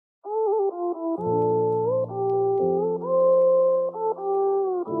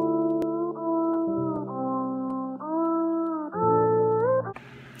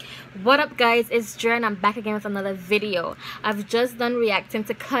What up guys, it's Dora and I'm back again with another video. I've just done reacting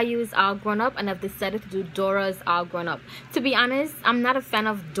to Caillou's All Grown Up and I've decided to do Dora's All Grown Up. To be honest, I'm not a fan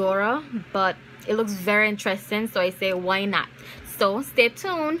of Dora, but it looks very interesting, so I say why not. So stay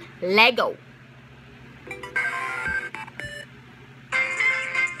tuned, Lego.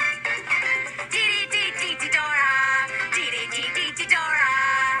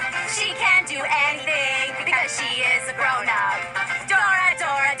 She can't do anything because she is a grown-up. Dora,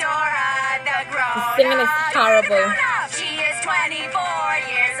 Dora, Dora, the grown-up. The singing is horrible. She is 24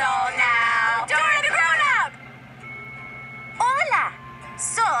 years old now. Dora, the grown-up. Hola,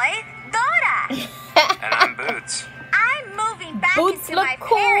 soy Dora. And I'm Boots. I'm moving back Boots into look my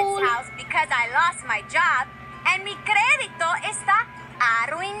cool. parents' house because I lost my job and mi crédito está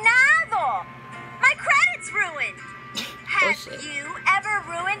arruinado. My credit's ruined. Have shit. you ever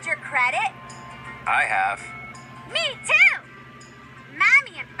ruined your credit? I have. Me too!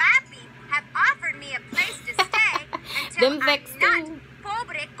 Mommy and Papi have offered me a place to stay until Them I'm vexed not too.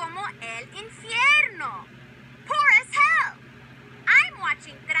 pobre como el infierno. Poor as hell. I'm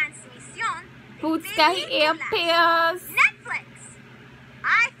watching Transmisión de Boots got ear películas. pierced. Netflix.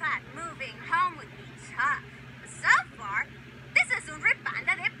 I thought moving home would be tough. But so far, this is un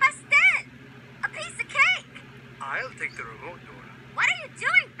repanda de pastel. A piece of cake. I'll take the remote, Dora. What are you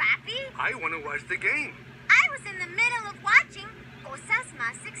doing, Papi? I want to watch the game. I was in the middle of watching Cosas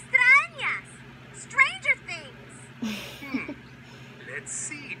Más Extrañas. Stranger Things. Let's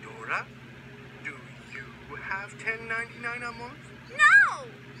see, Dora. Do you have $10.99 a month? No!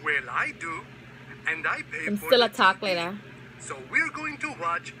 Well, I do. And I pay I'm for still the a talk TV. later. So we're going to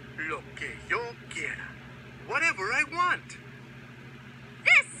watch Lo que yo quiera. Whatever I want.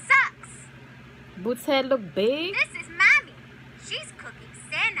 This sucks. Boots' head look big. This is Mommy. She's cooking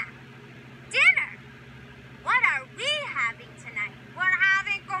cena. Dinner. What are we having tonight? We're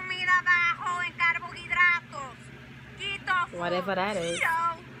having comida bajo en carbohidratos. Keto food. Whatever that is.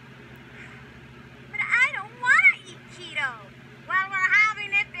 Keto. But I don't want to eat keto. Well, we're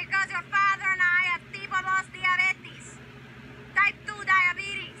having it because your father and I have tipo 2 diabetes. Type 2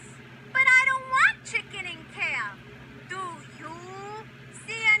 diabetes. But I don't want chicken and kale. Do you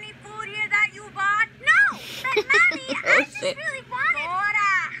see any food here that you bought? No! But Mommy, I just shit. really want it.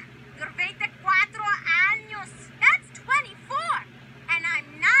 Dora, you're 24 años. That's 24. And I'm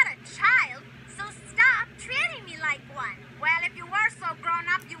not a child, so stop treating me like one. Well, if you were so grown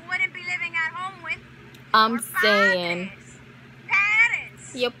up, you wouldn't be living at home with I'm your saying. padres.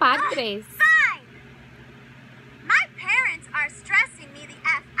 Parents. Your padres. Fine. My parents are stressing me the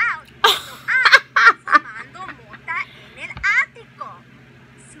F out, so I'm fumando mota en el ático.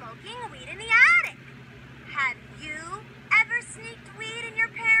 Smoking weed in the attic. Have you ever sneaked weed in your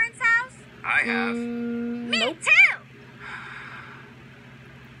parents' house? I have. Me Nope. too.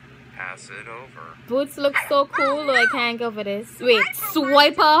 Pass it over. Boots look so cool, though I can't go for this. Wait,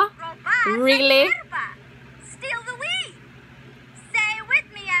 swiper? Really? Steal the weed. Say it with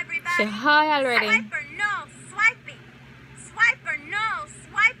me, everybody. Say hi already. Swiper, no swiping. Swiper, no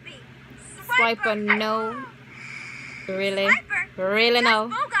swiping. Swiper, no. Really? Swiper Really just no.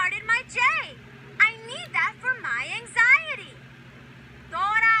 bogarted my J. I need that for my anxiety.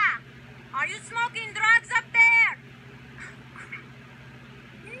 Dora, are you smoking drugs up there?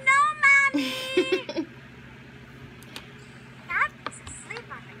 No, Mommy. Papi's asleep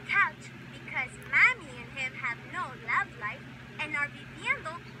on the couch because Mommy and him have no love life and are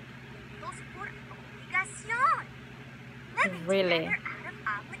viviendo dos por obligación. Living Really? together out of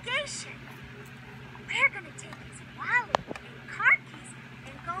obligation. We're gonna take his wallet and car keys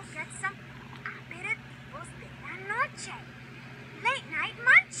and go get some aperitivos de la noche. Late night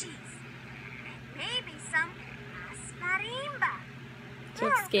munchies. And maybe some asmarimba.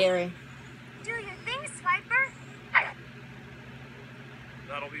 Too scary. Do your thing, Swiper.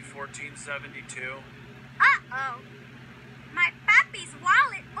 That'll be $14.72. Uh-oh. My papi's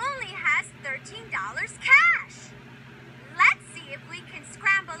wallet only has $13 cash. Let's see if we can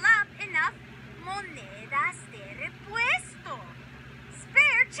scramble up enough monedas de repuesto.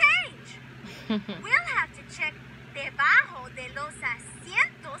 Spare change. We'll have to check debajo de los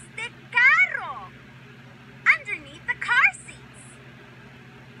asientos de carro. Underneath the car seats.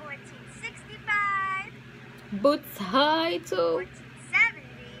 $14.65. Boots high too. $14.70.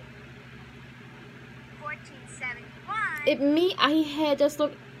 $14.71. It me, I hair just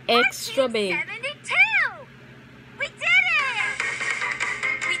look extra big. $14.72. We did it!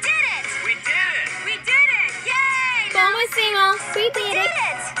 We did it! We did it! We did it! Yay! Como decimos, we We did did it. it!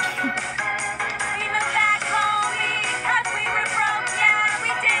 We moved back home because we were broke. Yeah,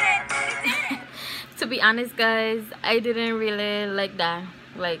 we did it! We did it! To be honest guys, I didn't really like that.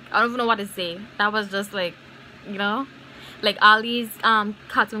 Like, I don't even know what to say. That was just like, you know, like all these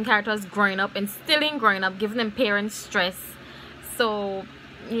cartoon characters growing up, instilling growing up, giving them parents stress. So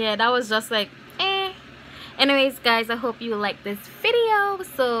yeah, that was just like eh. Anyways guys, I hope you like this video.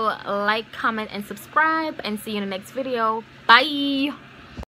 So like, comment and subscribe, and see you in the next video. Bye.